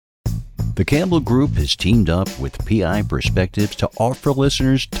The Campbell Group has teamed up with PI Perspectives to offer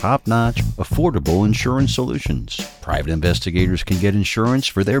listeners top-notch, affordable insurance solutions. Private investigators can get insurance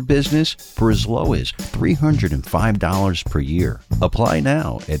for their business for as low as $305 per year. Apply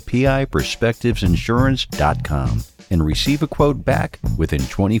now at piperspectivesinsurance.com and receive a quote back within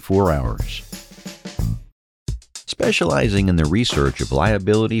 24 hours. Specializing in the research of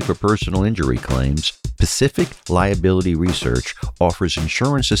liability for personal injury claims, Pacific Liability Research offers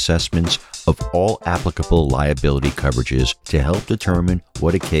insurance assessments of all applicable liability coverages to help determine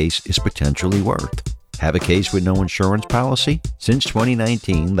what a case is potentially worth. Have a case with no insurance policy? Since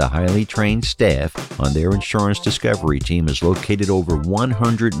 2019, the highly trained staff on their insurance discovery team has located over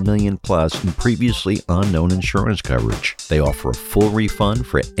 100 million plus in previously unknown insurance coverage. They offer a full refund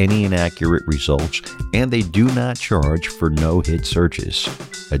for any inaccurate results, and they do not charge for no-hit searches.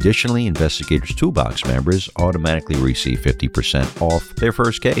 Additionally, Investigators Toolbox members automatically receive 50% off their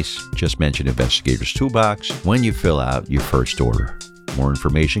first case. Just mention Investigators Toolbox when you fill out your first order. More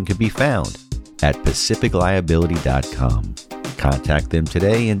information can be found at pacificliability.com. Contact them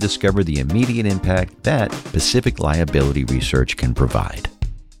today and discover the immediate impact that Pacific Liability Research can provide.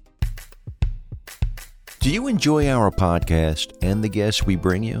 Do you enjoy our podcast and the guests we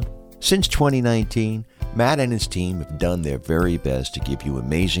bring you? Since 2019, Matt and his team have done their very best to give you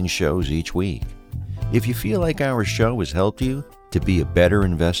amazing shows each week. If you feel like our show has helped you to be a better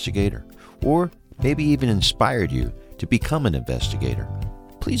investigator, or maybe even inspired you to become an investigator,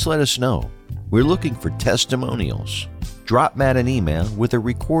 please let us know. We're looking for testimonials. Drop Matt an email with a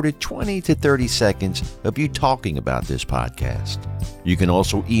recorded 20 to 30 seconds of you talking about this podcast. You can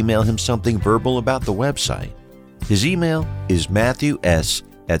also email him something verbal about the website. His email is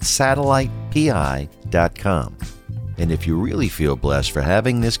matthews@satellitepi.com. And if you really feel blessed for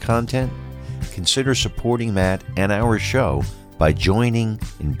having this content, consider supporting Matt and our show by joining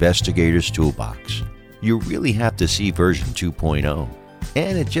Investigators Toolbox. You really have to see version 2.0.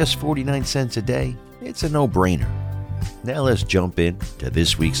 And at just 49 cents a day, it's a no-brainer. Now let's jump into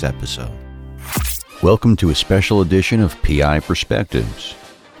this week's episode. Welcome to a special edition of PI Perspectives.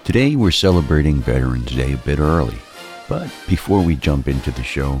 Today we're celebrating Veterans Day a bit early. But before we jump into the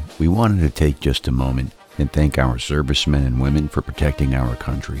show, we wanted to take just a moment and thank our servicemen and women for protecting our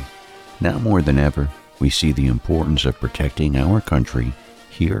country. Now more than ever, we see the importance of protecting our country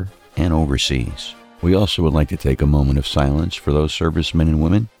here and overseas. We also would like to take a moment of silence for those servicemen and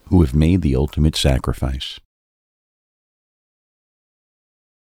women who have made the ultimate sacrifice.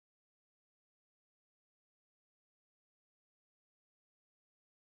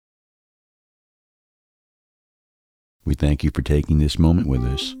 We thank you for taking this moment with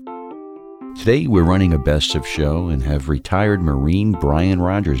us. Today we're running a best of show and have retired Marine Brian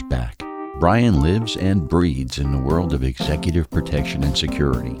Rogers back. Brian lives and breathes in the world of executive protection and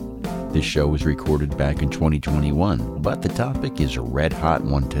security. This show was recorded back in 2021, but the topic is a red-hot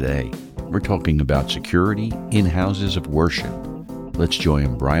one today. We're talking about security in houses of worship. Let's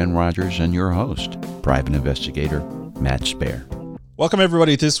join Brian Rogers and your host, private investigator Matt Spare. Welcome,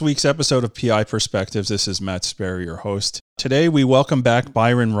 everybody, to this week's episode of PI Perspectives. This is Matt Spare, your host. Today, we welcome back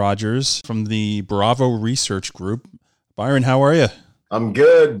Byron Rogers from the Bravo Research Group. Byron, how are you? I'm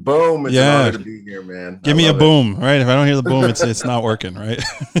good. Boom. It's an honor to be here, man. Give me a boom, right? If I don't hear the boom, it's not working, right?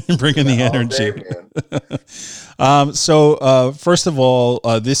 Bringing the energy. So first of all,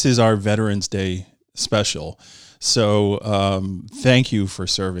 this is our Veterans Day special. So thank you for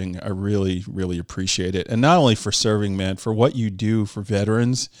serving. I really, really appreciate it. And not only for serving, man, for what you do for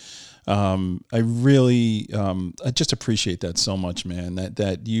veterans. I just appreciate that so much, man,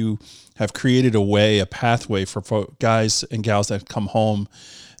 that you have created a pathway for guys and gals that come home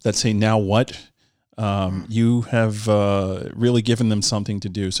that say, now what? You have really given them something to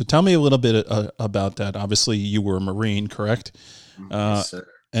do. So tell me a little bit about that. Obviously, you were a Marine, correct? Yes, sir.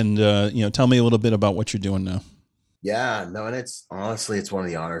 And tell me a little bit about what you're doing now. Yeah, no, and it's one of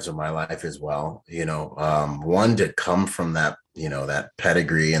the honors of my life as well. One, to come from that, that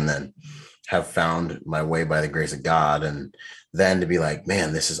pedigree, and then have found my way by the grace of God, and then to be like,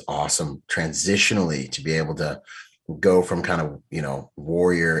 man, this is awesome. Transitionally, to be able to go from kind of,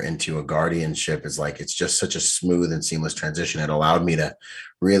 warrior into a guardianship is like, it's just such a smooth and seamless transition. It allowed me to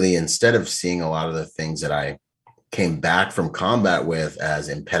really, instead of seeing a lot of the things that I came back from combat with as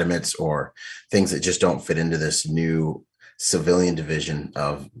impediments or things that just don't fit into this new civilian division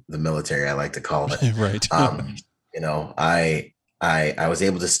of the military, I like to call it. Right. I was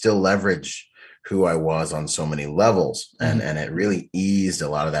able to still leverage who I was on so many levels. And it really eased a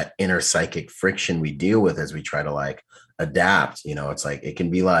lot of that inner psychic friction we deal with as we try to adapt. It's like, it can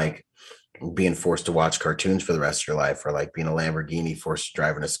be like being forced to watch cartoons for the rest of your life, or like being a Lamborghini forced to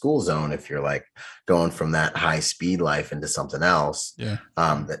drive in a school zone if you're like going from that high speed life into something else. Yeah.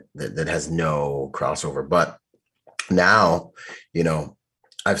 That has no crossover. But now, you know,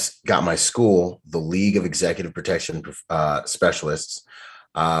 I've got my school, the League of Executive Protection Specialists.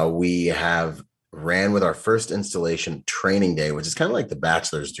 We have ran with our first installation training day, which is kind of like the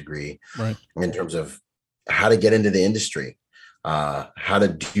bachelor's degree, right, in terms of how to get into the industry, how to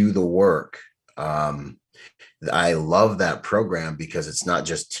do the work. I love that program because it's not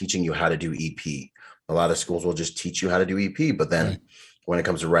just teaching you how to do EP. A lot of schools will just teach you how to do EP, but then when it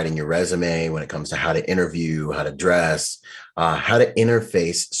comes to writing your resume, when it comes to how to interview, how to dress, how to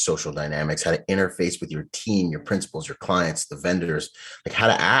interface social dynamics, how to interface with your team, your principals, your clients, the vendors, like how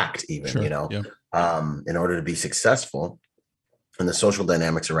to act even, in order to be successful. And the social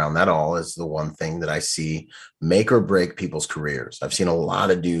dynamics around that all is the one thing that I see make or break people's careers. I've seen a lot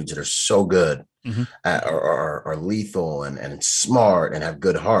of dudes that are so good, are lethal and smart and have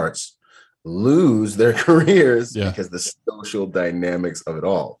good hearts, lose their careers because the social dynamics of it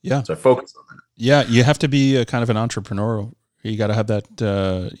all. Yeah. So I focus on that. Yeah. You have to be a kind of an entrepreneur. You got to have that,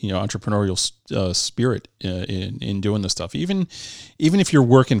 entrepreneurial spirit in doing this stuff. Even if you're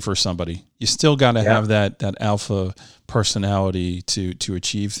working for somebody, you still got to have that alpha personality to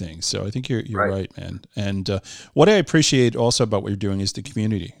achieve things. So I think you're right, man. And what I appreciate also about what you're doing is the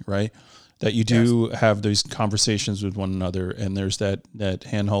community, right? That you do have those conversations with one another, and there's that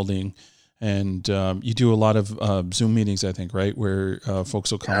hand holding. And you do a lot of Zoom meetings, I think, right, where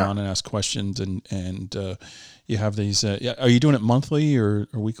folks will come on and ask questions, and you have these. Are you doing it monthly or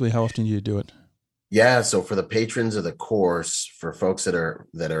weekly? How often do you do it? Yeah, so for the patrons of the course, for folks that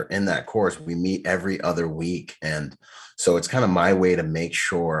are in that course, we meet every other week, and so it's kind of my way to make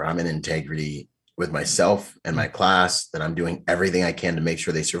sure I'm in integrity with myself and my class, that I'm doing everything I can to make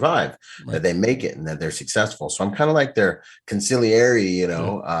sure they survive, that they make it, and that they're successful. So I'm kind of like their conciliary,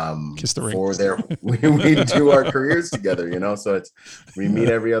 Kiss the ring. for their, we do our careers together, so we meet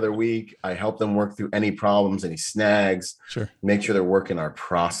every other week. I help them work through any problems, any snags, make sure they're working our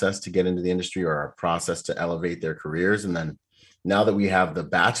process to get into the industry, or our process to elevate their careers. And then now that we have the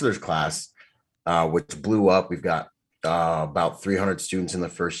bachelor's class, which blew up, we've got about 300 students in the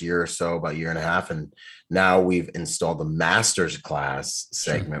first year or so, about a year and a half. And now we've installed the master's class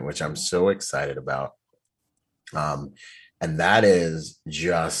segment, which I'm so excited about. And that is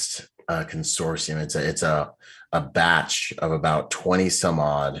just a consortium. It's a batch of about 20 some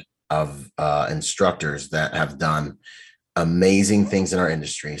odd of instructors that have done amazing things in our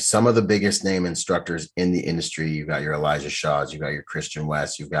industry. Some of the biggest name instructors in the industry. You've got your Elijah Shaws, you've got your Christian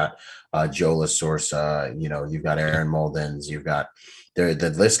West, you've got Joe LaSorsa, you've got Aaron Muldens, you've got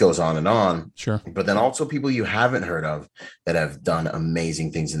the list goes on and on. Sure. But then also people you haven't heard of that have done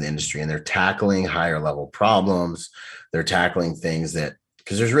amazing things in the industry, and they're tackling higher level problems. They're tackling things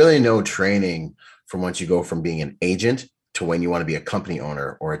because there's really no training from once you go from being an agent to when you want to be a company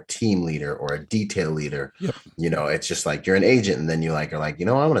owner or a team leader or a detail leader. It's just like you're an agent, and then you are like, I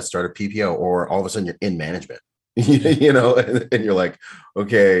want to start a PPO, or all of a sudden you're in management, and you're like,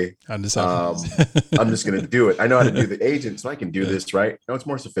 okay, I'm just going to do it. I know how to do the agent, so I can do this, right? No, it's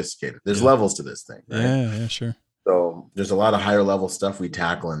more sophisticated. There's levels to this thing. Right? Yeah, sure. So there's a lot of higher level stuff we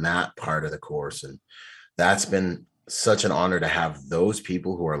tackle in that part of the course. And that's been such an honor to have those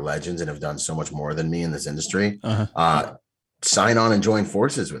people who are legends and have done so much more than me in this industry sign on and join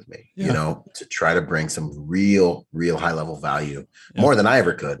forces with me, to try to bring some real high level value, more than I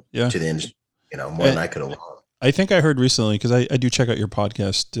ever could to the industry, more than I could alone. I think I heard recently, because I do check out your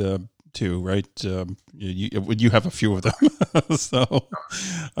podcast too, right? You have a few of them. So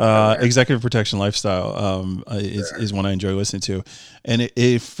Executive Protection Lifestyle is one I enjoy listening to. And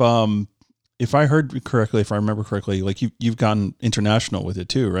if I heard correctly, if I remember correctly, like you've gone international with it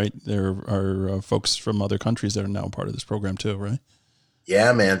too, right? There are folks from other countries that are now part of this program too, right?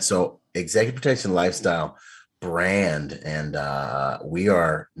 Yeah, man. So Executive Protection Lifestyle brand, and we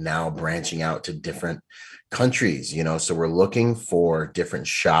are now branching out to different countries, so we're looking for different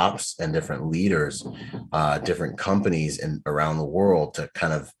shops and different leaders, different companies around the world to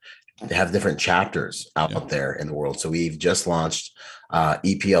kind of have different chapters out there in the world. So we've just launched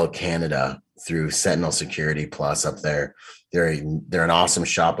EPL Canada through Sentinel Security Plus up there. They're an awesome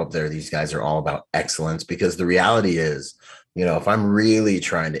shop up there. These guys are all about excellence, because the reality is, if I'm really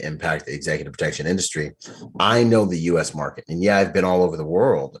trying to impact the executive protection industry, I know the US market. And I've been all over the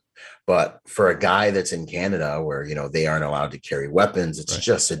world, but for a guy that's in Canada where, they aren't allowed to carry weapons, it's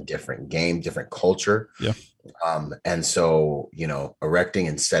just a different game, different culture. Yeah. And so, erecting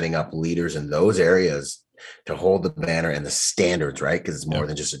and setting up leaders in those areas to hold the banner and the standards, right? Because it's more Yep.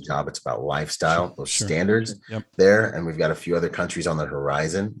 than just a job; it's about lifestyle. Those Sure. standards Yep. there, and we've got a few other countries on the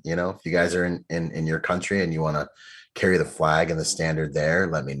horizon. You know, if you guys are in your country and you want to carry the flag and the standard there,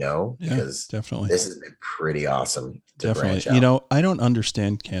 let me know, Yeah, because definitely. this has been pretty awesome to branch Definitely. out. You know, I don't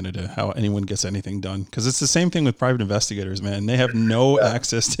understand Canada, how anyone gets anything done, because it's the same thing with private investigators, man. They have no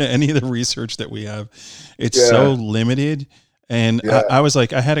access to any of the research that we have. It's so limited. And I was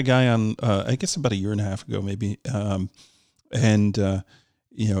like, I had a guy on, I guess about a year and a half ago, maybe.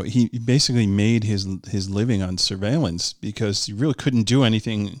 You know, he basically made his living on surveillance because you really couldn't do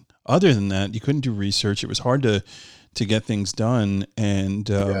anything other than that. You couldn't do research. It was hard to get things done. And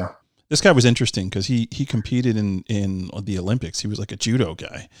this guy was interesting because he competed in the Olympics. He was like a judo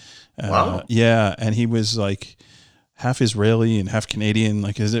guy. Wow. Yeah. And he was like half Israeli and half Canadian.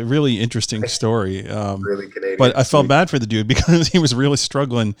 Like, it's a really interesting story. Really Canadian. But I felt bad for the dude because he was really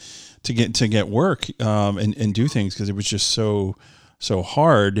struggling to get work and do things because it was just so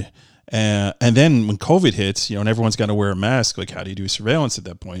hard. And then when COVID hits, you know, and everyone's got to wear a mask, like, how do you do surveillance at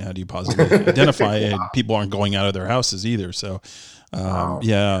that point? How do you positively identify it? People aren't going out of their houses either. So,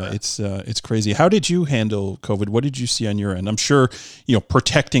 it's crazy. How did you handle COVID? What did you see on your end? I'm sure, you know,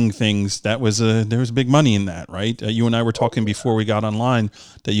 protecting things, there was big money in that, right? You and I were talking before we got online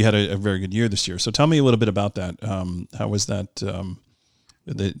that you had a very good year this year. So tell me a little bit about that. How was that,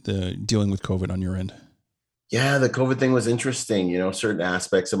 the dealing with COVID on your end? Yeah, the COVID thing was interesting. You know, certain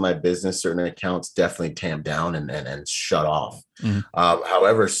aspects of my business, certain accounts definitely tamped down and shut off. Mm-hmm.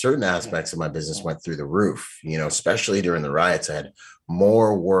 However, certain aspects of my business went through the roof, you know, especially during the riots. I had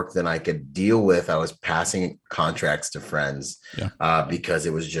more work than I could deal with. I was passing contracts to friends because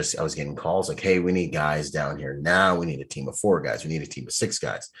it was just, I was getting calls like, hey, we need guys down here now. We need a team of 4 guys. We need a team of 6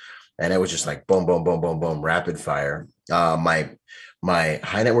 guys. And it was just like boom, boom, boom, boom, boom, rapid fire. My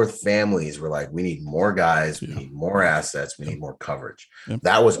high net worth families were like, we need more guys, we need more assets, we need more coverage.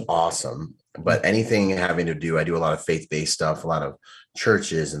 That was awesome. But anything having to do, I do a lot of faith-based stuff, a lot of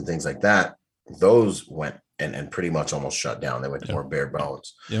churches and things like that. Those went and pretty much almost shut down. They went more bare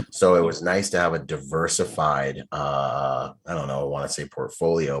bones. So it was nice to have a diversified, I don't know, I want to say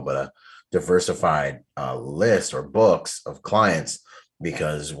portfolio, but a diversified list or books of clients,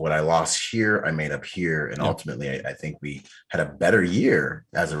 because what I lost here, I made up here. And ultimately, I think we had a better year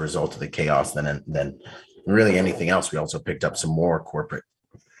as a result of the chaos than really anything else. We also picked up some more corporate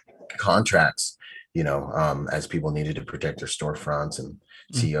contracts, you know, as people needed to protect their storefronts and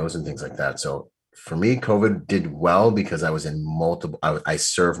CEOs and things like that. So for me, COVID did well because I was in I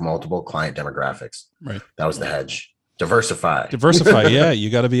serve multiple client demographics. Right. That was the hedge. Diversify. Yeah. You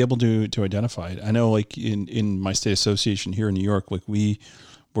got to be able to identify it. I know, like in my state association here in New York, like we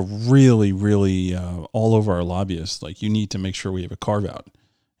were really, really all over our lobbyists. Like, you need to make sure we have a carve out.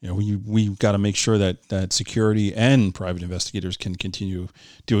 You know, we've got to make sure that security and private investigators can continue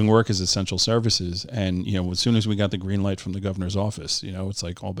doing work as essential services. And, you know, as soon as we got the green light from the governor's office, you know, it's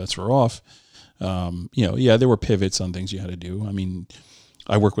like all bets were off. You know, there were pivots on things you had to do. I mean,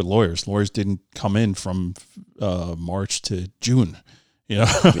 I work with lawyers. Lawyers didn't come in from March to June, you know,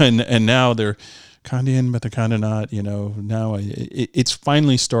 and now they're kind of in, but they're kind of not. You know, now it's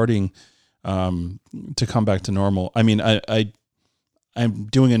finally starting to come back to normal. I mean, I'm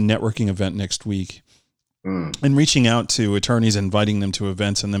doing a networking event next week, and reaching out to attorneys, inviting them to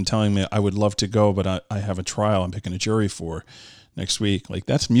events, and them telling me I would love to go, but I have a trial I'm picking a jury for next week. Like,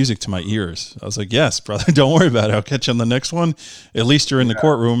 that's music to my ears. I was like, yes, brother, don't worry about it. I'll catch you on the next one. At least you're in the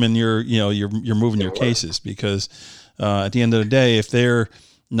courtroom and you're moving your cases, because at the end of the day, if they're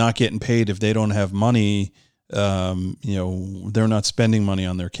not getting paid, if they don't have money, you know, they're not spending money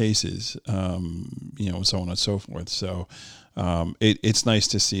on their cases, you know, so on and so forth. So it's nice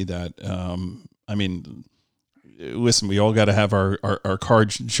to see that. I mean, listen, we all got to have our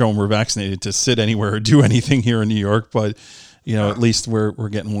card showing we're vaccinated to sit anywhere or do anything here in New York, but you know, at least we're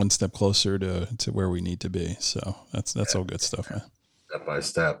getting one step closer to where we need to be. So that's all good stuff, man. Step by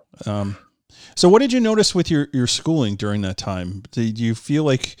step. So what did you notice with your schooling during that time? Did you feel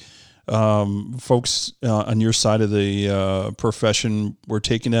like folks on your side of the profession were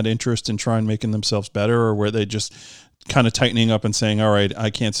taking that interest in trying making themselves better, or were they just kind of tightening up and saying, all right,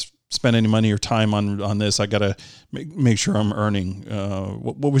 I can't spend any money or time on this. I got to make sure I'm earning.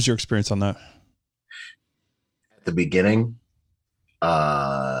 What was your experience on that? At the beginning,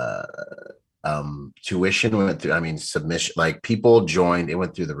 tuition went through, I mean, submission, like people joined, it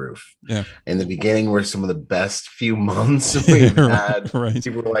went through the roof. Yeah. In the beginning were some of the best few months we've had. Right.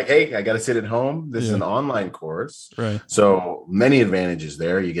 People were like, hey, I got to sit at home. This is an online course. Right. So many advantages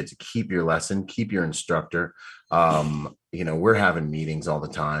there. You get to keep your lesson, keep your instructor. We're having meetings all the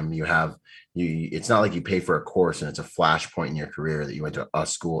time. It's not like you pay for a course and it's a flashpoint in your career that you went to a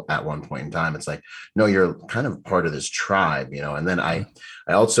school at one point in time. It's like, no, you're kind of part of this tribe, and then I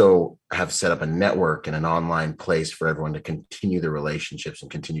also have set up a network and an online place for everyone to continue their relationships and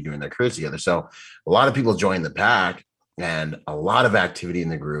continue doing their careers together. So a lot of people join the pack and a lot of activity in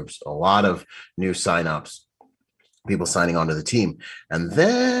the groups, a lot of new signups, people signing on to the team. And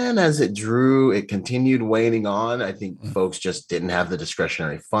then as it continued waning on. I think folks just didn't have the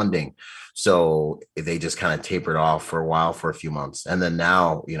discretionary funding. So they just kind of tapered off for a while, for a few months. And then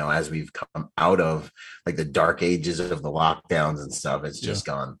now, as we've come out of like the dark ages of the lockdowns and stuff, it's just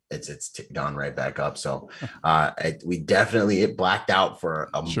gone. It's gone right back up. So it blacked out for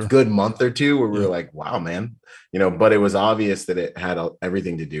a good month or two where we were like, wow, man, but it was obvious that it had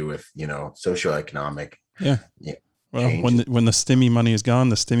everything to do with, socioeconomic. Yeah. Well, when the stimmy money is gone,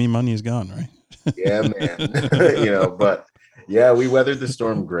 the stimmy money is gone, right? Yeah, man. But yeah, we weathered the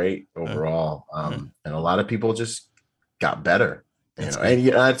storm great overall. And a lot of people just got better, and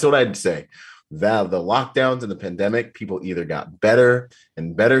that's what I'd say. The lockdowns and the pandemic, people either got better,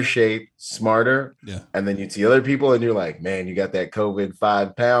 in better shape, smarter. Yeah. And then you'd see other people and you're like, man, you got that COVID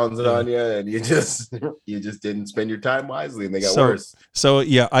 5 pounds on you, and you just didn't spend your time wisely, and they got worse. So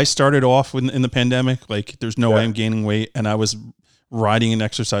yeah, I started off in the pandemic, like there's no way I'm gaining weight, and I was riding an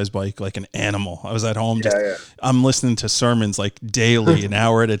exercise bike like an animal. I was at home, I'm listening to sermons like daily, an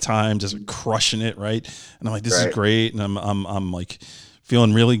hour at a time, just crushing it. Right. And I'm like, this is great. And I'm like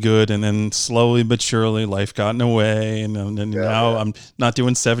feeling really good. And then slowly but surely life got in the way. And now I'm not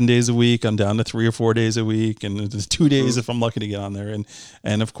doing 7 days a week. I'm down to 3 or 4 days a week. And there's 2 days if I'm lucky to get on there.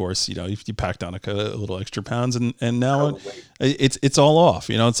 And of course, you packed on a little extra pounds, and now it's all off,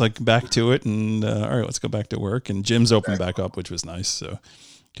 it's like back to it. And all right, let's go back to work. And gym's opened back up, which was nice. So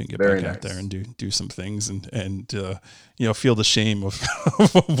can get back out there and do some things and feel the shame of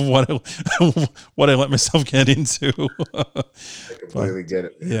what I let myself get into. I completely get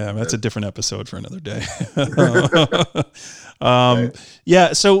it. Yeah, that's a different episode for another day.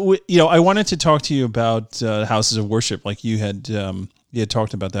 Yeah, so I wanted to talk to you about houses of worship, like you had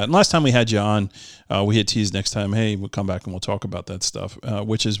talked about that. And last time we had you on, we had teased next time, hey, we'll come back and we'll talk about that stuff,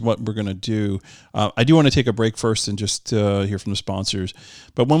 which is what we're going to do. I do want to take a break first and just hear from the sponsors.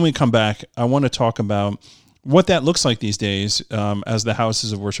 But when we come back, I want to talk about what that looks like these days as the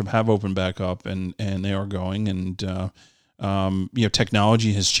houses of worship have opened back up and they are going. And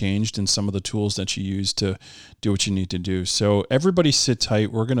technology has changed in some of the tools that you use to do what you need to do. So everybody sit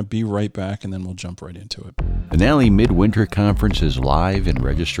tight. We're going to be right back, and then we'll jump right into it. The NALI Midwinter Conference is live and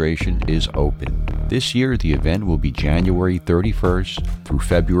registration is open. This year, the event will be January 31st through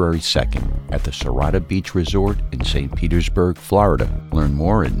February 2nd at the Serrata Beach Resort in St. Petersburg, Florida. Learn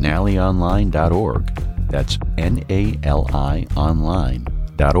more at nalionline.org. That's NALI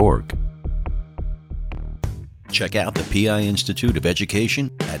online.org. Check out the PI Institute of Education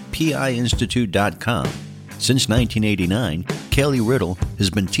at piinstitute.com. Since 1989, Kelly Riddle has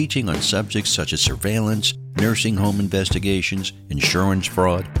been teaching on subjects such as surveillance, nursing home investigations, insurance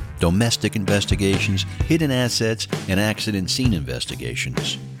fraud, domestic investigations, hidden assets, and accident scene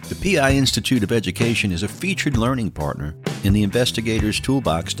investigations. The PI Institute of Education is a featured learning partner in the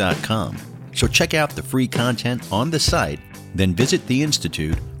investigatorstoolbox.com. So check out the free content on the site, then visit the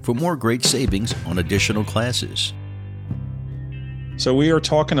Institute for more great savings on additional classes. So we are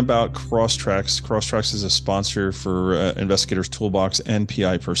talking about Crosstracks. Crosstracks is a sponsor for Investigators Toolbox and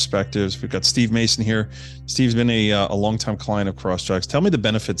PI Perspectives. We've got Steve Mason here. Steve's been a longtime client of Crosstracks. Tell me the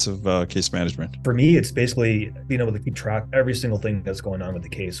benefits of case management. For me, it's basically being able to keep track of every single thing that's going on with the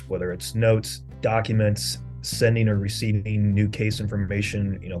case, whether it's notes, documents, sending or receiving new case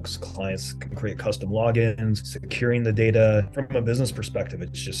information, because clients can create custom logins, securing the data. From a business perspective,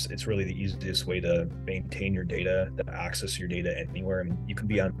 it's really the easiest way to maintain your data, to access your data anywhere. I mean, you can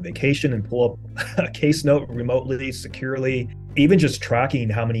be on vacation and pull up a case note remotely, securely. Even just tracking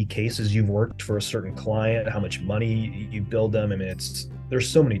how many cases you've worked for a certain client, how much money you billed them. I mean, there's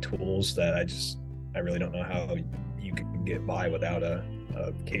so many tools that I really don't know how you can get by without a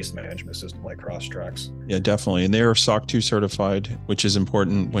case management system like Crosstracks. Yeah, definitely. And they are SOC 2 certified, which is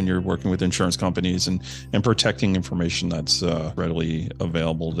important when you're working with insurance companies and protecting information that's readily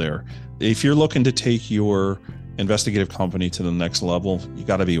available there. If you're looking to take your investigative company to the next level, you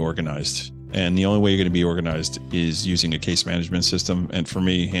got to be organized. And the only way you're going to be organized is using a case management system. And for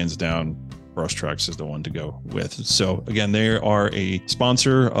me, hands down, Crosstracks is the one to go with. So again, they are a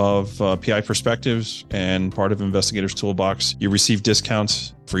sponsor of PI Perspectives and part of Investigators Toolbox. You receive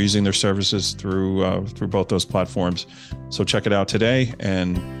discounts for using their services through both those platforms. So check it out today,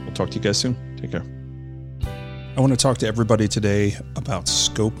 and we'll talk to you guys soon. Take care. I want to talk to everybody today about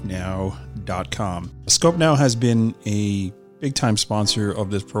ScopeNow.com. ScopeNow has been a big-time sponsor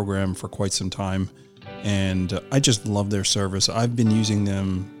of this program for quite some time, and I just love their service. I've been using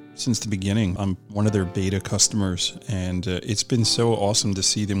them since the beginning. I'm one of their beta customers, and it's been so awesome to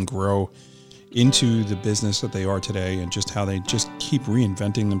see them grow into the business that they are today, and just how they just keep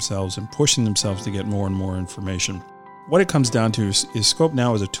reinventing themselves and pushing themselves to get more and more information. What it comes down to is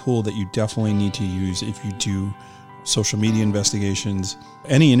ScopeNow is a tool that you definitely need to use if you do social media investigations,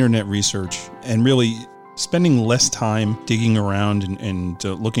 any internet research, and really spending less time digging around and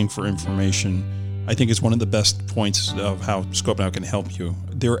looking for information. I think is one of the best points of how ScopeNow can help you.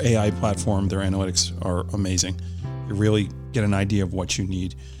 Their AI platform, their analytics are amazing. You really get an idea of what you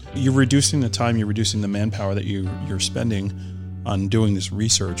need. You're reducing the time, you're reducing the manpower that you're spending on doing this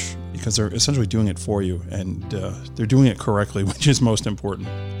research, because they're essentially doing it for you, and they're doing it correctly, which is most important.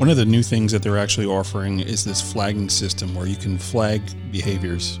 One of the new things that they're actually offering is this flagging system where you can flag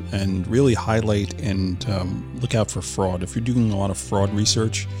behaviors and really highlight and look out for fraud. If you're doing a lot of fraud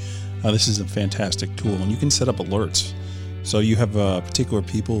research, this is a fantastic tool, and you can set up alerts. So you have particular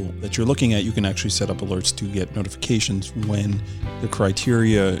people that you're looking at, you can actually set up alerts to get notifications when the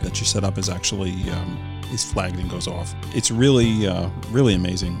criteria that you set up is actually is flagged and goes off. It's really, really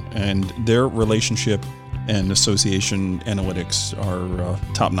amazing. And their relationship and association analytics are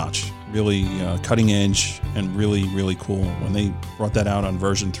top notch, really cutting edge and really, really cool. When they brought that out on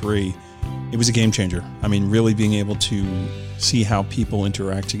version 3, it was a game changer. I mean, really being able to see how people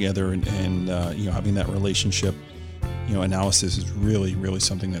interact together and having that relationship, analysis is really, really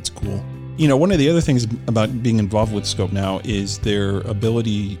something that's cool. One of the other things about being involved with ScopeNow is their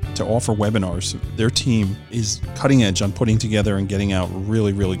ability to offer webinars. Their team is cutting edge on putting together and getting out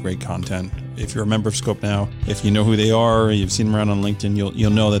really, really great content. If you're a member of ScopeNow, if you know who they are, you've seen them around on LinkedIn,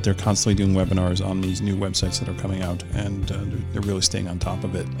 you'll know that they're constantly doing webinars on these new websites that are coming out, and they're really staying on top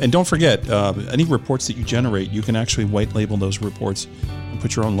of it. And don't forget, any reports that you generate, you can actually white label those reports and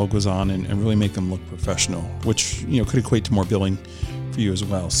put your own logos on and really make them look professional, which could equate to more billing for you as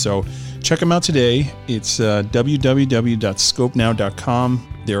well. So check them out today. It's www.scopenow.com.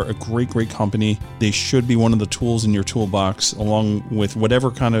 They're a great, great company. They should be one of the tools in your toolbox, along with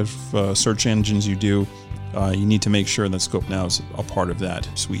whatever kind of search engines you do. You need to make sure that ScopeNow is a part of that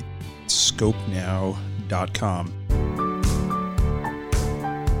suite. Scopenow.com.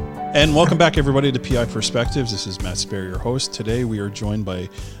 And welcome back, everybody, to PI Perspectives. This is Matt Sperry, your host. Today, we are joined by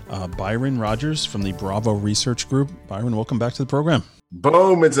Byron Rogers from the Bravo Research Group. Byron, welcome back to the program.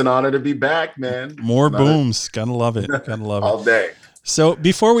 Boom. It's an honor to be back, man. More booms. Gotta love it. Gotta love it. All day. So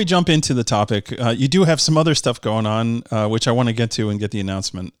before we jump into the topic, you do have some other stuff going on, which I want to get to and get the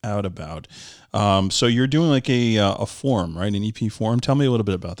announcement out about. So you're doing like a forum, right? An EP forum. Tell me a little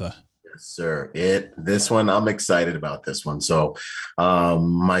bit about that. Yes, sir. This one, I'm excited about this one. So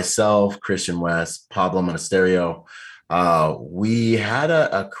myself, Christian West, Pablo Monasterio, we had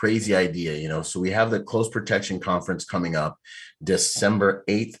a crazy idea, so we have the Close Protection Conference coming up December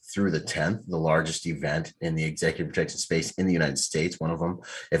 8th through the 10th, the largest event in the executive protection space in the United States, one of them,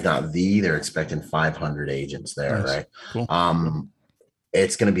 if not they're expecting 500 agents there, nice. Right? Cool.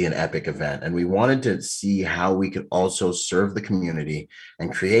 It's going to be an epic event, and we wanted to see how we could also serve the community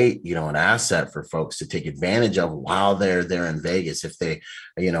and create, an asset for folks to take advantage of while they're there in Vegas, if they,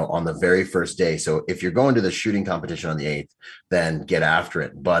 on the very first day. So if you're going to the shooting competition on the 8th, then get after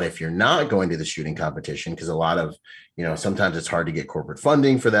it. But if you're not going to the shooting competition, because a lot of, sometimes it's hard to get corporate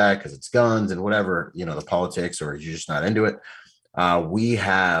funding for that because it's guns and whatever, the politics, or you're just not into it. We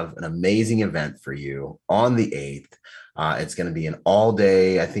have an amazing event for you on the 8th. It's going to be an all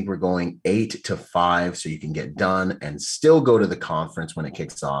day. I think we're going 8 to 5, so you can get done and still go to the conference when it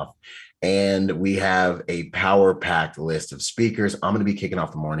kicks off. And we have a power-packed list of speakers. I'm going to be kicking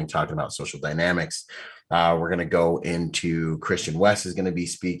off the morning talking about social dynamics. We're going to go into Christian West is going to be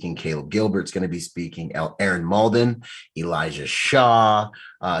speaking. Caleb Gilbert's going to be speaking. Aaron Malden, Elijah Shaw,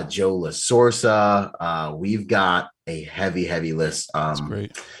 Joe LaSorsa. We've got a heavy list. That's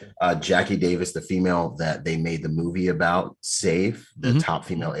great. Jackie Davis, the female that they made the movie about, Safe, the top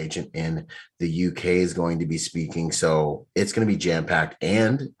female agent in the UK, is going to be speaking. So it's going to be jam-packed.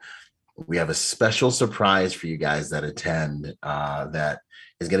 And we have a special surprise for you guys that attend that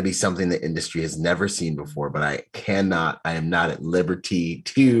is going to be something the industry has never seen before, but I am not at liberty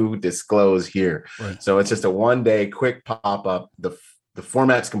to disclose here. Right. So it's just a one-day quick pop-up. The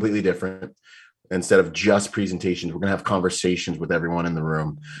format's completely different. instead of just presentations, we're going to have conversations with everyone in the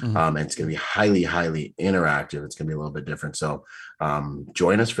room. And it's going to be highly, highly interactive. It's going to be a little bit different. So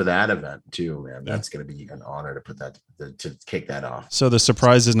join us for that event too, man. That's going to be an honor to put that, to kick that off. So the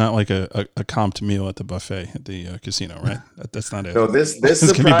surprise is not like a comped meal at the buffet at the casino, right? That's not it. No, this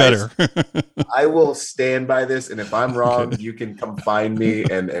surprise, can be better. I will stand by this. And if I'm wrong, you can come find me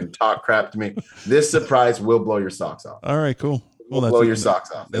and talk crap to me. This surprise will blow your socks off. All right, cool. Well, blow your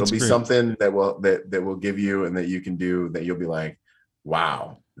socks off. It'll be great. Something that will give you, and that you can do, that you'll be like,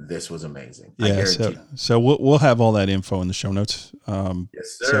 wow, this was amazing. Yeah. So we'll have all that info in the show notes.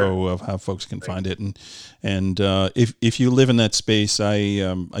 Yes, sir. So of how folks can find it. And if you live in that space,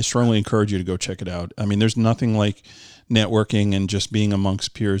 I strongly encourage you to go check it out. I mean, there's nothing like networking and just being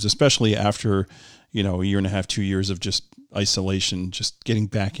amongst peers, especially after, a year and a half, 2 years of just isolation, just getting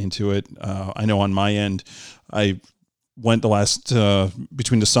back into it. I know on my end, I went the last,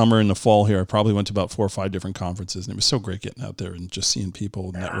 between the summer and the fall here, I probably went to about 4 or 5 different conferences, and it was so great getting out there and just seeing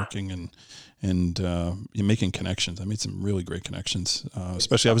people, networking and making connections. I made some really great connections,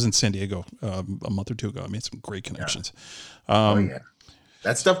 especially I was in San Diego a month or two ago. I made some great connections.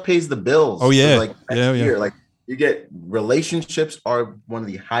 That stuff pays the bills. Oh yeah. So like you get, relationships are one of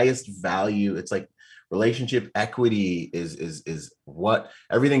the highest value. It's like, relationship equity is what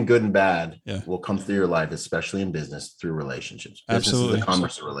everything good and bad will come through your life, especially in business, through relationships. Absolutely. Business is the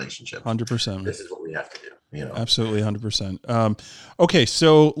commerce of relationship. 100%. This is what we have to do. Absolutely. 100%. Okay.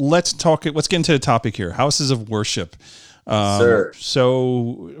 So let's get into the topic here. Houses of worship. Sir.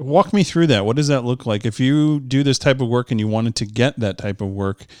 So walk me through that. What does that look like? If you do this type of work and you wanted to get that type of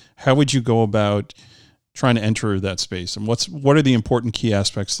work, how would you go about trying to enter that space? And what are the important key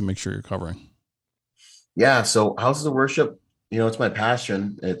aspects to make sure you're covering? Yeah. So houses of worship, it's my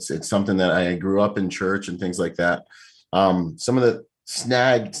passion. It's something that I grew up in church and things like that. Some of the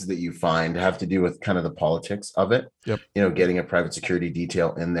snags that you find have to do with kind of the politics of it. Yep. Getting a private security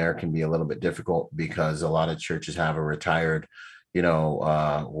detail in there can be a little bit difficult because a lot of churches have a retired,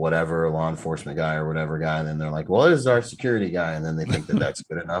 whatever law enforcement guy or whatever guy. And then they're like, well, this is our security guy. And then they think that that's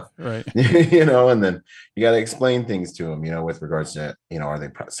good enough. Right. And then you got to explain things to them, with regards to, are they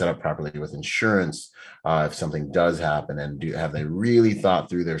set up properly with insurance? If something does happen, and have they really thought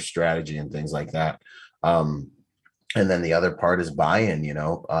through their strategy and things like that? And then the other part is buy-in.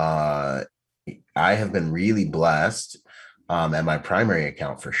 I have been really blessed at my primary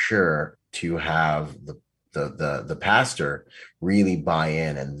account for sure to have the pastor really buy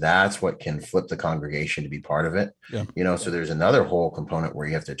in, and that's what can flip the congregation to be part of it. So there's another whole component where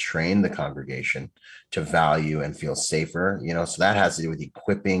you have to train the congregation to value and feel safer, so that has to do with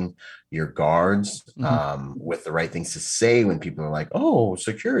equipping your guards with the right things to say when people are like, oh,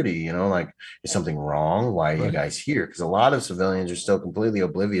 security, like, is something wrong? Why are you guys here? Because a lot of civilians are still completely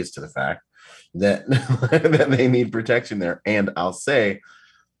oblivious to the fact that that they need protection there. And I'll say,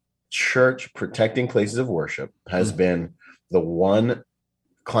 church protecting places of worship has been the one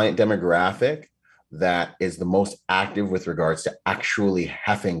client demographic that is the most active with regards to actually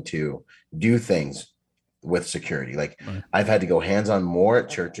having to do things with security. Like, I've had to go hands-on more at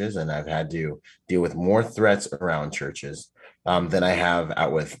churches, and I've had to deal with more threats around churches than I have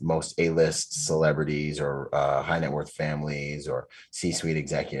out with most A-list celebrities or high net worth families or C-suite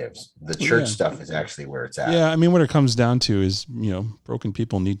executives. The church stuff is actually where it's at. Yeah, I mean, what it comes down to is, broken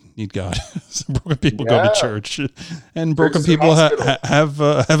people need God. So broken people go to church, and broken people have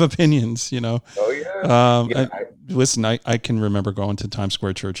opinions. Oh yeah. Listen, I can remember going to Times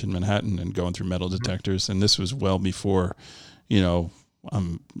Square Church in Manhattan and going through metal detectors, and this was well before,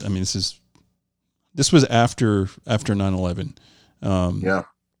 this was after 9/11.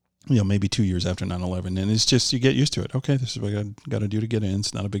 Maybe 2 years after 9/11. And it's just, you get used to it. Okay, this is what I got to do to get in.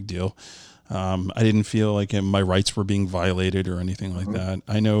 It's not a big deal. I didn't feel like my rights were being violated or anything like that.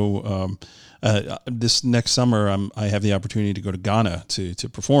 I know this next summer, I have the opportunity to go to Ghana to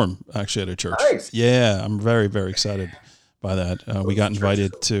perform actually at a church. Nice. Yeah, I'm very, very excited by that. We got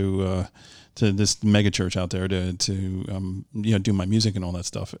invited to this mega church out there to do my music and all that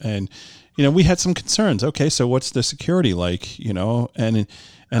stuff. And, we had some concerns. Okay, so what's the security like, and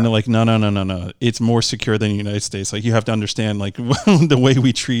they're like, no. It's more secure than the United States. Like, you have to understand, like, the way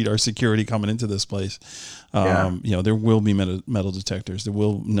we treat our security coming into this place. There will be metal detectors. There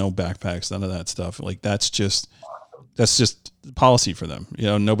will no backpacks, none of that stuff. Like, that's just policy for them.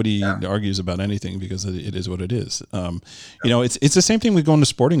 Nobody argues about anything because it is what it is. It's the same thing with going to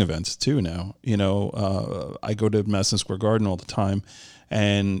sporting events too now. I go to Madison Square Garden all the time,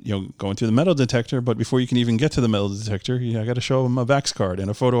 and going through the metal detector, but before you can even get to the metal detector, I got to show them a Vax card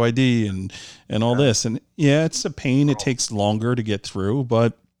and a photo ID and all this. And it's a pain. It takes longer to get through,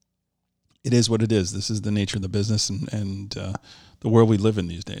 but It is what it is. This is the nature of the business and the world we live in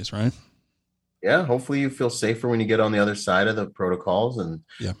these days, right? Yeah, hopefully you feel safer when you get on the other side of the protocols, and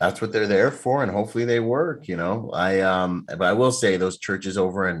that's what they're there for, and hopefully they work. But I will say those churches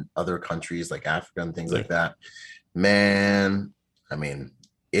over in other countries like Africa and things like that, man, I mean,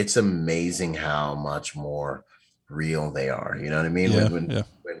 it's amazing how much more real they are. You know what I mean?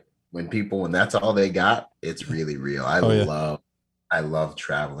 When that's all they got, it's really real. I love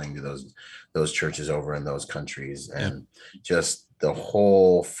traveling to those churches over in those countries, and just the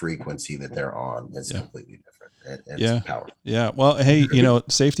whole frequency that they're on is completely different. It's powerful. Yeah. Well, hey,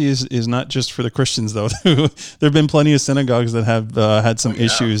 safety is not just for the Christians though. There've been plenty of synagogues that have had some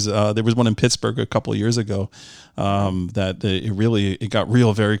issues. There was one in Pittsburgh a couple of years ago that it got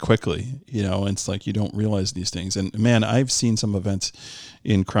real very quickly. And it's like you don't realize these things. And man, I've seen some events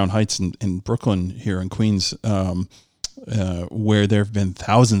in Crown Heights and in Brooklyn here in Queens. Where there have been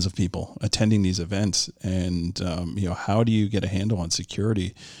thousands of people attending these events, and how do you get a handle on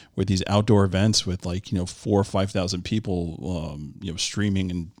security with these outdoor events with 4,000 or 5,000 people,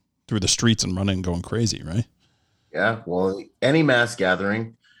 streaming and through the streets and running and going crazy, right? Yeah, well, any mass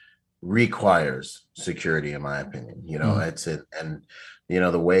gathering requires security, in my opinion. It's it, and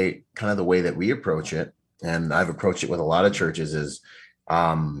the way that we approach it, and I've approached it with a lot of churches, is,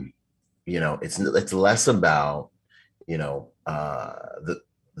 it's less about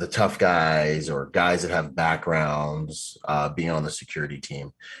the tough guys or guys that have backgrounds being on the security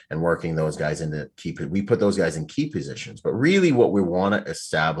team and working those guys we put those guys in key positions. But really what we want to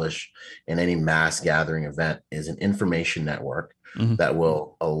establish in any mass gathering event is an information network that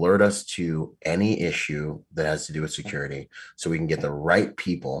will alert us to any issue that has to do with security, so we can get the right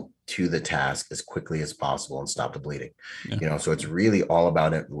people to the task as quickly as possible and stop the bleeding. So it's really all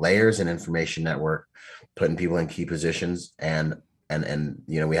about it. Layers and information network, putting people in key positions, and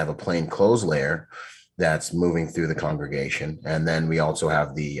we have a plain clothes layer that's moving through the congregation, and then we also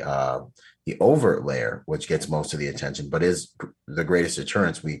have the overt layer, which gets most of the attention but is the greatest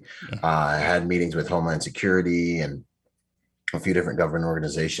deterrence. We had meetings with Homeland Security and a few different government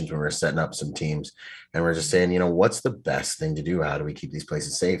organizations when we were setting up some teams, and we're just saying, what's the best thing to do? How do we keep these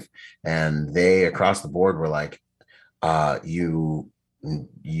places safe? And they across the board were like, you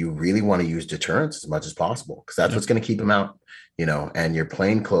really want to use deterrence as much as possible, because that's what's going to keep them out, and your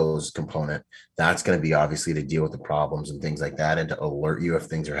plainclothes component, that's going to be obviously to deal with the problems and things like that, and to alert you if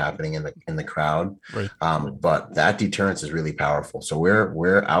things are happening in the crowd. Right. But that deterrence is really powerful. So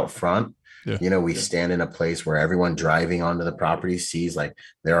we're out front. We stand in a place where everyone driving onto the property sees like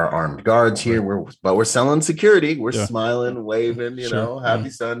there are armed guards here. We're selling security. We're smiling, waving, happy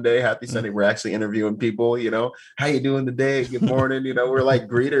Sunday. We're actually interviewing people, how you doing today? Good morning. We're like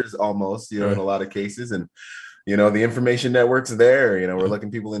greeters almost, in a lot of cases. And, the information network's there, we're looking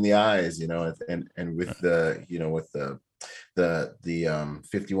people in the eyes, and with the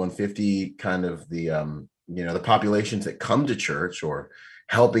 5150 kind of the populations that come to church, or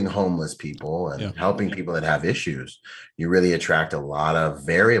helping homeless people and helping people that have issues, you really attract a lot of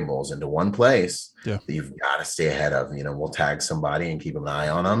variables into one place that you've got to stay ahead of. We'll tag somebody and keep an eye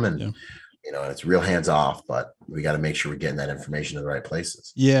on them, and it's real hands off, but we got to make sure we're getting that information to the right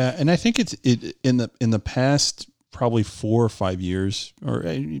places. Yeah, and I think it's in the past probably 4 or 5 years, or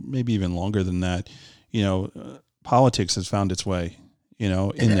maybe even longer than that. Politics has found its way,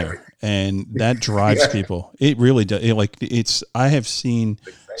 in there, and that drives people. It really does. I have seen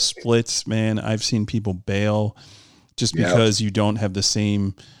splits, man. I've seen people bail just because you don't have the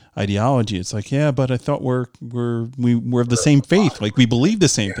same ideology. It's like, but I thought we're of the same faith. Like, we believe the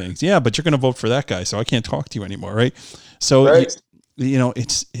same things. Yeah, but you're going to vote for that guy, so I can't talk to you anymore, right? So,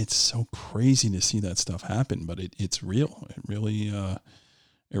 it's so crazy to see that stuff happen, but it's real. It really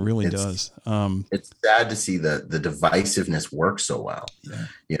does. It's sad to see the divisiveness work so well,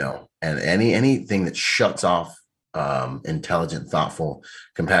 and anything that shuts off intelligent, thoughtful,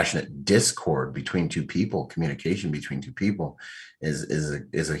 compassionate discord between two people, communication between two people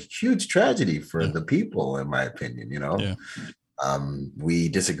is a huge tragedy for the people, in my opinion. We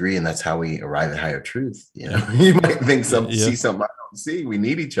disagree, and that's how we arrive at higher truth. You might think see something I don't see. We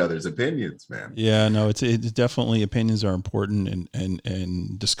need each other's opinions, man. Yeah, no, it's definitely, opinions are important,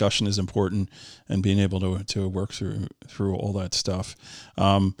 and discussion is important, and being able to work through all that stuff.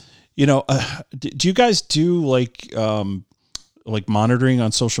 Do you guys do like monitoring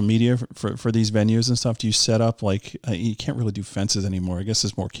on social media for these venues and stuff? Do you set up you can't really do fences anymore? I guess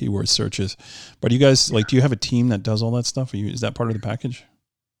it's more keyword searches, but do you guys do you have a team that does all that stuff? Is that part of the package?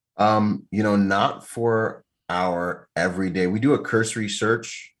 Not for our everyday. We do a cursory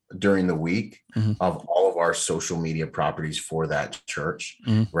search during the week of all of our social media properties for that church.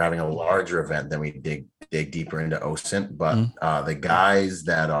 Mm. We're having a larger event than we dig deeper into OSINT, but the guys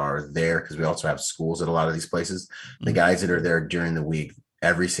that are there, because we also have schools at a lot of these places, the guys that are there during the week,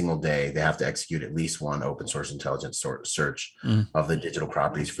 every single day, they have to execute at least one open source intelligence search of the digital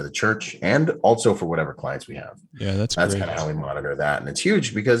properties for the church and also for whatever clients we have. Yeah, that's kind of how we monitor that. And it's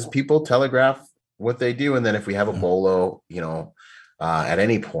huge because people telegraph what they do. And then if we have a bolo, at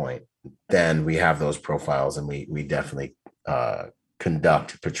any point, then we have those profiles, and we definitely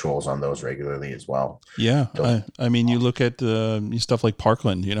conduct patrols on those regularly as well. Yeah. So, I mean, you look at stuff like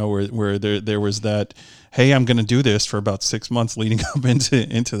Parkland, where there was that, hey, I'm going to do this for about 6 months leading up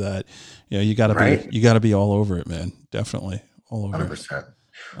into that. You gotta be all over it, man. Definitely all over 100%.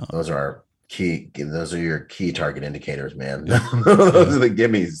 Those are your key target indicators, man. Those are the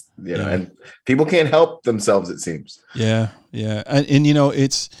gimmies, and people can't help themselves, it seems. Yeah. And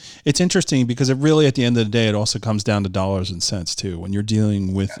it's interesting because it really, at the end of the day, it also comes down to dollars and cents too. When you're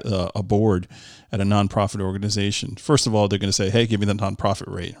dealing with a board at a nonprofit organization, first of all, they're going to say, hey, give me the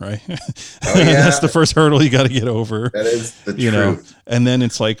nonprofit rate, right? That's the first hurdle you got to get over. That is the truth. And then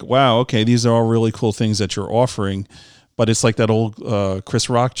it's like, wow, okay, these are all really cool things that you're offering. But it's like that old Chris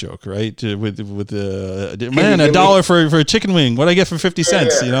Rock joke, right? With man, $1 for a chicken wing. What I get for 50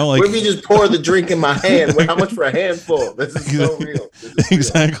 cents? What if you just pour the drink in my hand? How much for a handful? This is so real.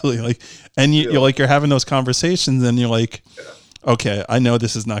 Exactly. Like, and you're having those conversations, and you're like, okay, I know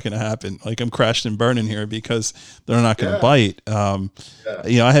this is not going to happen. Like, I'm crashing and burning here because they're not going to bite.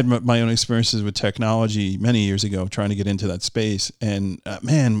 I had my own experiences with technology many years ago trying to get into that space. And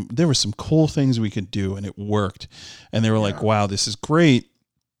man, there were some cool things we could do, and it worked. And they were like, wow, this is great,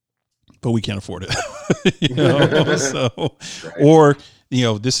 but we can't afford it. So, or,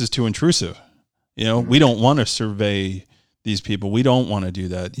 this is too intrusive. We don't want to survey these people. We don't want to do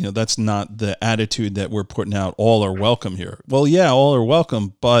that. That's not the attitude that we're putting out. All are welcome here. Well, yeah, all are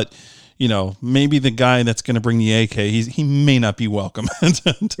welcome, but maybe the guy that's going to bring the AK, he may not be welcome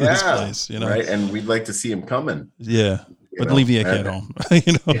to this place, Right. And we'd like to see him coming. Yeah. But leave the AK at home,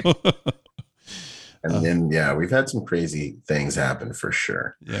 And then, we've had some crazy things happen for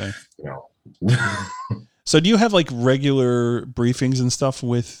sure. Yeah. So do you have like regular briefings and stuff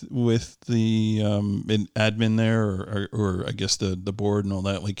with the admin there, or I guess the board and all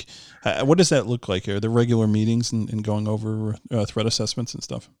that? Like, what does that look like? Are there regular meetings and going over threat assessments and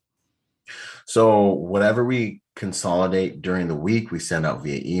stuff? So whatever we consolidate during the week, we send out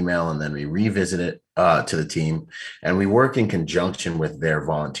via email, and then we revisit it to the team, and we work in conjunction with their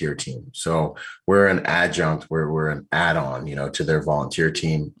volunteer team. So we're an adjunct, we're an add-on, to their volunteer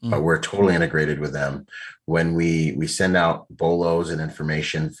team, but we're totally integrated with them. When we send out bolos and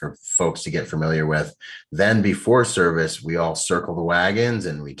information for folks to get familiar with, then before service, we all circle the wagons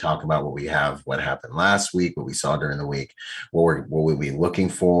and we talk about what we have, what happened last week, what we saw during the week, what we'll be looking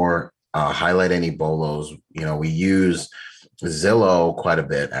for, highlight any bolos. We use Zillow quite a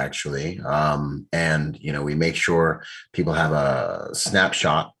bit, actually. And we make sure people have a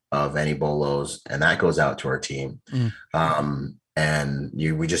snapshot of any bolos, and that goes out to our team. And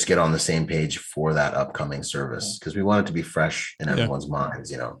we just get on the same page for that upcoming service because we want it to be fresh in everyone's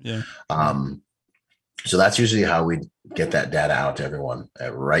minds, so that's usually how we get that data out to everyone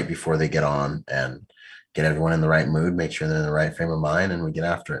right before they get on, and get everyone in the right mood, make sure they're in the right frame of mind, and we get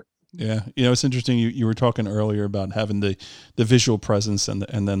after it. Yeah. It's interesting. You were talking earlier about having the visual presence and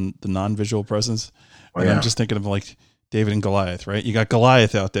then the non-visual presence. And I'm just thinking of like David and Goliath, right? You got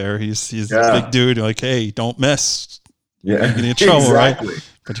Goliath out there. He's a big dude. You're like, hey, don't mess. Yeah, you're gonna get in trouble, exactly. Right?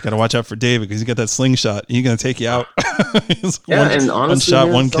 But you got to watch out for David because he's got that slingshot. He's gonna take you out. And honestly, one shot,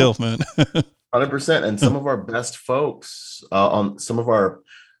 one kill, man. 100%. And some of our best folks, on some of our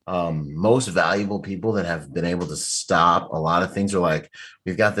most valuable people that have been able to stop a lot of things, are like,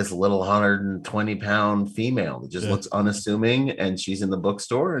 we've got this little 120-pound female that just looks unassuming, and she's in the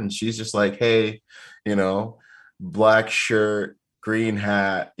bookstore, and she's just like, hey, black shirt, green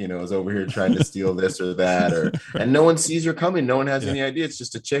hat, is over here trying to steal this or that, and no one sees her coming. No one has any idea. It's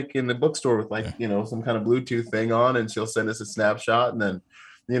just a chick in the bookstore with some kind of Bluetooth thing on, and she'll send us a snapshot, and then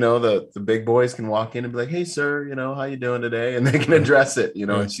the big boys can walk in and be like, hey sir, how you doing today? And they can address it,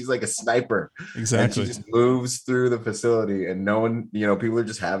 and she's like a sniper. Exactly. And she just moves through the facility, and no one, people are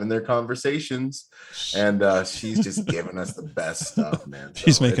just having their conversations, and she's just giving us the best stuff, man. So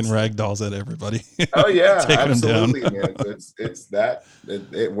she's making rag dolls at everybody. Oh yeah, absolutely, man. So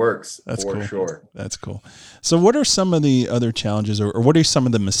it works. That's for cool. Sure. That's cool. So what are some of the other challenges, or what are some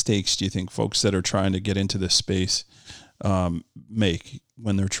of the mistakes, do you think, folks that are trying to get into this space make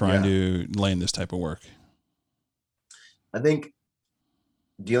when they're trying to land this type of work? I think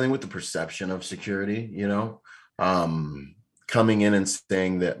dealing with the perception of security, coming in and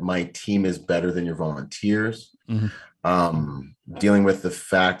saying that my team is better than your volunteers. Dealing with the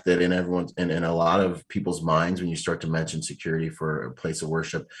fact that in a lot of people's minds, when you start to mention security for a place of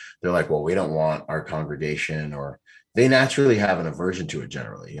worship, they're like, well, we don't want our congregation, or they naturally have an aversion to it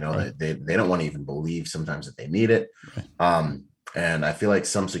generally. Right. They don't want to even believe sometimes that they need it. Right. And I feel like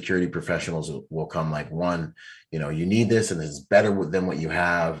some security professionals will come like, one, you need this and it's better than what you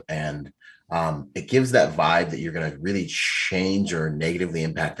have. And it gives that vibe that you're going to really change or negatively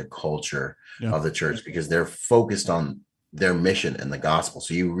impact the culture of the church, because they're focused on their mission and the gospel.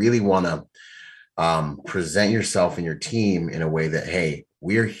 So you really want to present yourself and your team in a way that, hey,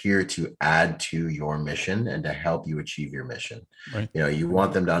 we're here to add to your mission and to help you achieve your mission. Right. You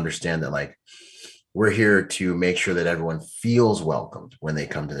want them to understand that, like, we're here to make sure that everyone feels welcomed when they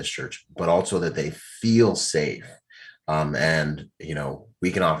come to this church, but also that they feel safe. And,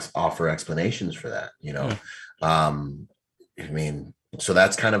 we can offer explanations for that, so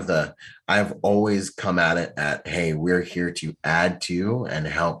that's kind of I've always come at it at, hey, we're here to add to and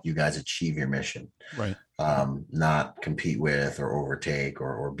help you guys achieve your mission. Right. Not compete with or overtake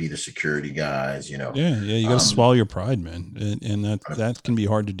or be the security guys, Yeah. You got to swallow your pride, man. And that can be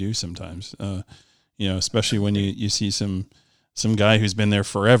hard to do sometimes. Especially when you see some guy who's been there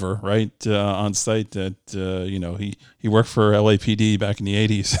forever, right, on site that, he worked for LAPD back in the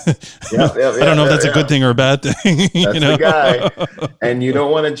 80s. I don't know if that's a good thing or a bad thing. That's the guy. And you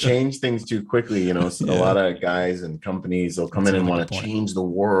don't want to change things too quickly. So a lot of guys and companies, they'll come in and want to change the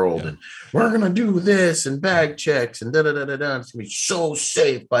world. And we're going to do this and bag checks and da-da-da-da-da. It's going to be so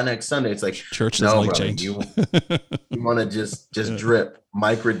safe by next Sunday. It's like, church doesn't like change. You want to just drip,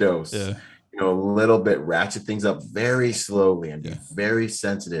 microdose. Yeah. A little bit, ratchet things up very slowly and be very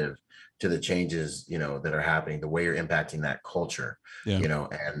sensitive to the changes, that are happening, the way you're impacting that culture,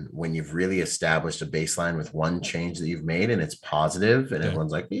 and when you've really established a baseline with one change that you've made and it's positive and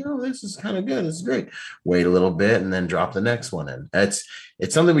everyone's like, this is kind of good. This is great. Wait a little bit and then drop the next one in. It's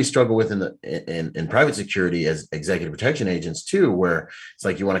something we struggle with in private security as executive protection agents too, where it's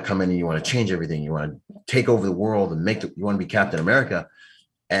like, you want to come in and you want to change everything. You want to take over the world and you want to be Captain America.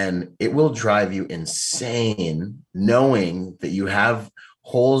 And it will drive you insane knowing that you have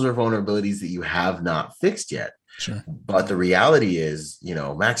holes or vulnerabilities that you have not fixed yet. Sure. But the reality is,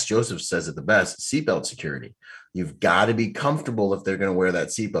 Max Joseph says it the best: seatbelt security. You've got to be comfortable if they're going to wear that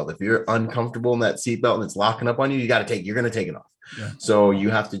seatbelt. If you're uncomfortable in that seatbelt and it's locking up on you, you're going to take it off. Yeah. So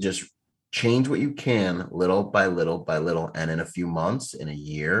you have to just change what you can little by little by little. And in a few months, in a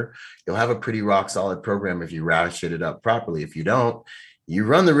year, you'll have a pretty rock solid program if you ratchet it up properly. If you don't, you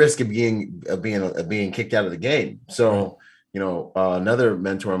run the risk of being kicked out of the game. So, another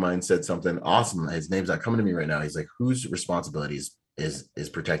mentor of mine said something awesome. His name's not coming to me right now. He's like, whose responsibility is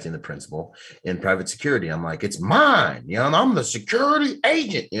protecting the principal in private security? I'm like, it's mine. I'm the security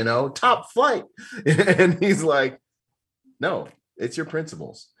agent, top flight. And he's like, no, it's your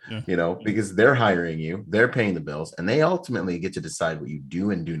principals, because they're hiring you, they're paying the bills, and they ultimately get to decide what you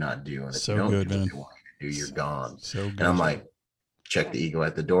do and do not do. And if you don't do what they want you to do, you're gone. So good. And I'm like, check the ego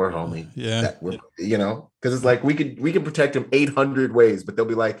at the door, homie. Yeah. Because it's like we can protect them 800 ways, but they'll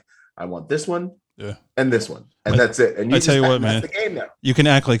be like, I want this one and this one. And that's it. And I tell you what, man, the game now. You can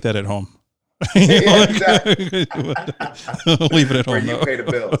act like that at home. Exactly. Leave it at home. Where you pay the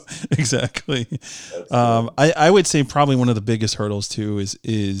bills. Exactly. I would say probably one of the biggest hurdles too is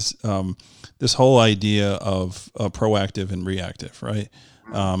this whole idea of proactive and reactive, right?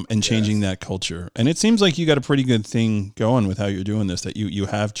 And changing that culture. And it seems like you got a pretty good thing going with how you're doing this, that you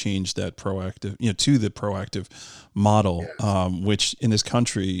have changed that proactive, to the proactive model, which in this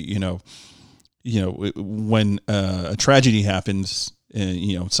country, when a tragedy happens,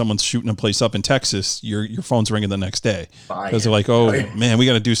 someone's shooting a place up in Texas, your phone's ringing the next day because they're like, oh man, we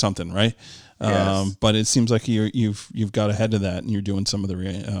got to do something. Right. Yes. But it seems like you've got ahead of that and you're doing some of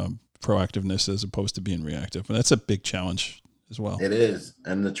the proactiveness as opposed to being reactive. And that's a big challenge as well. It is.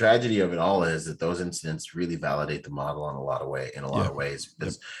 And the tragedy of it all is that those incidents really validate the model in a lot of ways,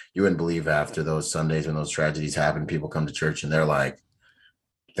 because you wouldn't believe after those Sundays when those tragedies happen, people come to church and they're like,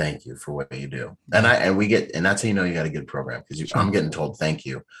 thank you for what you do. And that's how you know you got a good program, because I'm getting told thank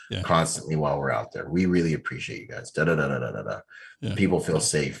you constantly while we're out there. We really appreciate you guys. People feel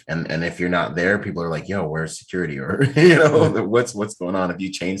safe. And if you're not there, people are like, yo, where's security? Or, what's going on? Have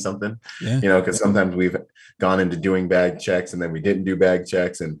you changed something? Because sometimes we've gone into doing bag checks and then we didn't do bag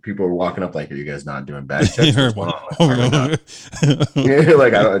checks and people are walking up like, are you guys not doing bag checks? Like,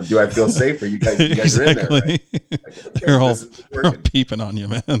 do I feel safe? Or you guys are in there, right? They're all peeping on you,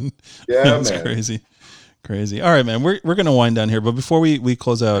 man. Yeah, that's crazy. Crazy. All right, man. We're going to wind down here, but before we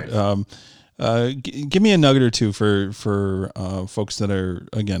close out, give me a nugget or two for folks that are,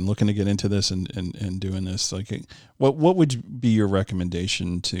 again, looking to get into this and doing this. Like, what would be your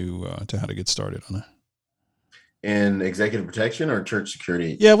recommendation to how to get started on it? In executive protection or church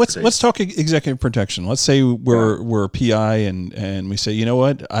security? Yeah, let's talk executive protection. Let's say we're a PI and we say, you know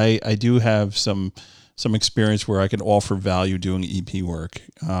what, I do have some experience where I can offer value doing EP work.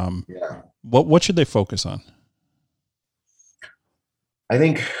 What should they focus on? I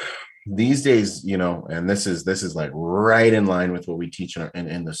think these days, and this is like right in line with what we teach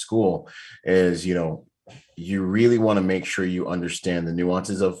in the school, is, you really want to make sure you understand the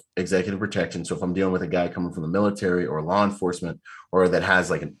nuances of executive protection. So if I'm dealing with a guy coming from the military or law enforcement, or that has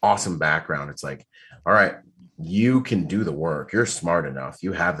like an awesome background, it's like, all right, you can do the work. You're smart enough.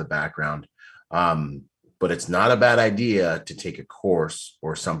 You have the background. But it's not a bad idea to take a course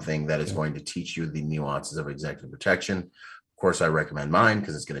or something that is going to teach you the nuances of executive protection. Of course, I recommend mine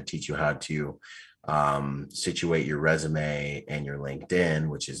because it's going to teach you how to situate your resume and your LinkedIn,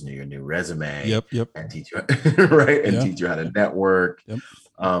 which is your new resume. Yep. And teach you teach you how to network,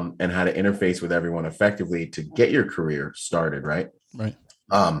 and how to interface with everyone effectively to get your career started. Right.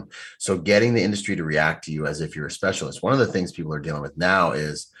 So getting the industry to react to you as if you're a specialist. One of the things people are dealing with now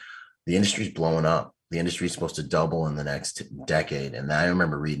is the industry's blowing up. The industry is supposed to double in the next decade. And I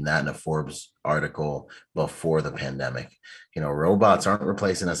remember reading that in a Forbes article before the pandemic. Robots aren't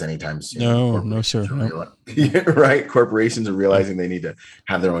replacing us anytime soon. No, sir. No. Right. Corporations are realizing they need to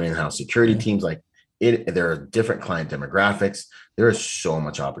have their own in-house security teams. Like there are different client demographics. There is so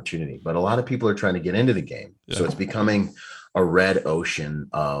much opportunity, but a lot of people are trying to get into the game. Yeah. So it's becoming a red ocean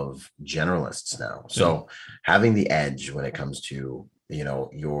of generalists now. So having the edge when it comes to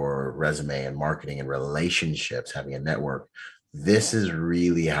your resume and marketing and relationships, having a network, this is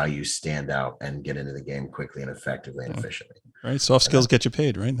really how you stand out and get into the game quickly and effectively and efficiently. Right. Soft skills get you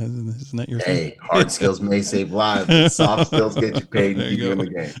paid, right? Isn't that your thing? Hard skills may save lives, but soft skills get you paid and keep you in the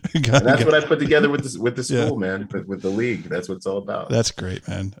game. And that's what I put together with the school, man, with the league. That's what it's all about. That's great,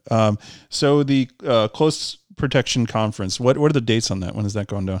 man. So the Close Protection Conference, what are the dates on that? When is that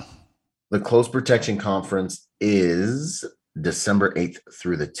going down? The Close Protection Conference is December 8th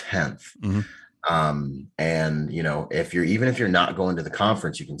through the 10th. And if you're not going to the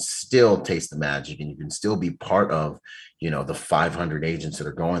conference, you can still taste the magic and you can still be part of the 500 agents that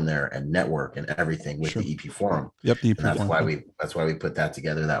are going there and network and everything with the EP forum. The EP forum. That's why we put that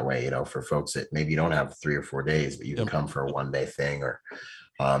together that way, for folks that maybe you don't have 3 or 4 days, but you can come for a one-day thing. Or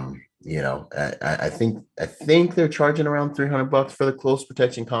I think they're charging around $300 for the Close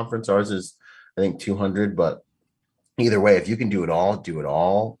Protection Conference. Ours is I think 200, but either way, if you can do it all, do it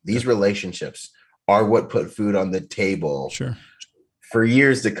all. These relationships are what put food on the table for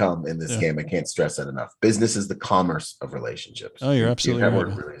years to come in this game. I can't stress that enough. Business is the commerce of relationships. Oh, you're absolutely right.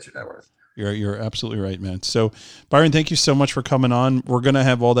 Really is your network. You're absolutely right, man. So, Byron, thank you so much for coming on. We're going to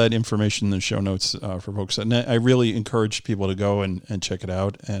have all that information in the show notes for folks. And I really encourage people to go and check it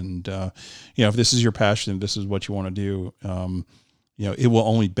out. And, if this is your passion, if this is what you want to do, it will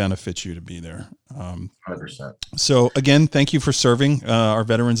only benefit you to be there. 100%. So again, thank you for serving our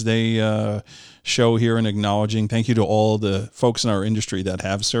Veterans Day show here and acknowledging. Thank you to all the folks in our industry that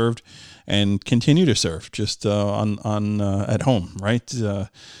have served and continue to serve just on at home, right?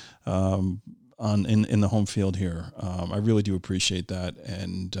 In the home field here. I really do appreciate that.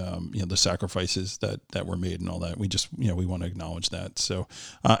 And, the sacrifices that were made and all that. We just, we want to acknowledge that. So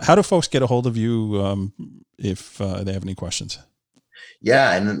how do folks get a hold of you if they have any questions?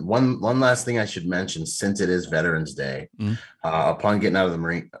 Yeah. And then one last thing I should mention, since it is Veterans Day, upon getting out of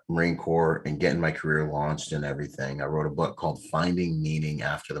the Marine Corps and getting my career launched and everything, I wrote a book called Finding Meaning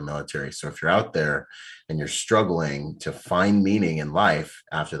After the Military. So if you're out there and you're struggling to find meaning in life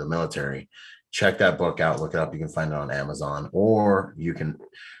after the military, check that book out, look it up. You can find it on Amazon, or you can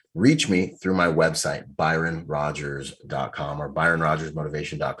reach me through my website, byronrogers.com or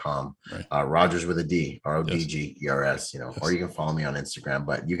byronrogersmotivation.com. Right. Rogers with a D, RODGERS, or you can follow me on Instagram,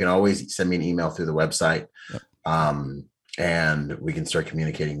 but you can always send me an email through the website. And we can start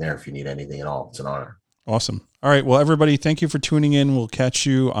communicating there if you need anything at all. It's an honor. Awesome. All right. Well, everybody, thank you for tuning in. We'll catch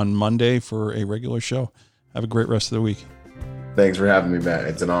you on Monday for a regular show. Have a great rest of the week. Thanks for having me, Matt.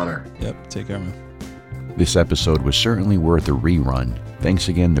 It's an honor. Yep. Take care, man. This episode was certainly worth a rerun. Thanks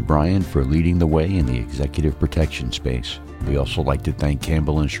again to Brian for leading the way in the executive protection space. We also like to thank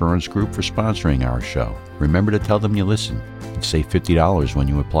Campbell Insurance Group for sponsoring our show. Remember to tell them you listen and save $50 when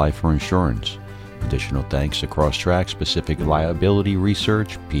you apply for insurance. Additional thanks to Crosstrack Specific Liability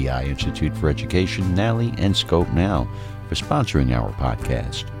Research, PI Institute for Education, NALI, and Scope Now for sponsoring our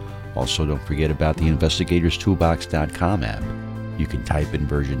podcast. Also, don't forget about the investigatorstoolbox.com app. You can type in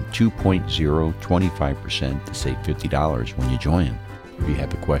version 2.0 25% to save $50 when you join. If you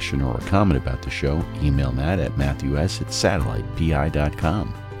have a question or a comment about the show, email Matt at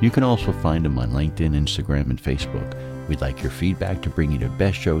matthews@satellitepi.com. You can also find him on LinkedIn, Instagram, and Facebook. We'd like your feedback to bring you the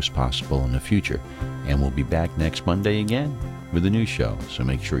best shows possible in the future. And we'll be back next Monday again with a new show. So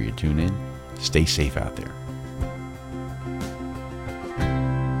make sure you tune in. Stay safe out there.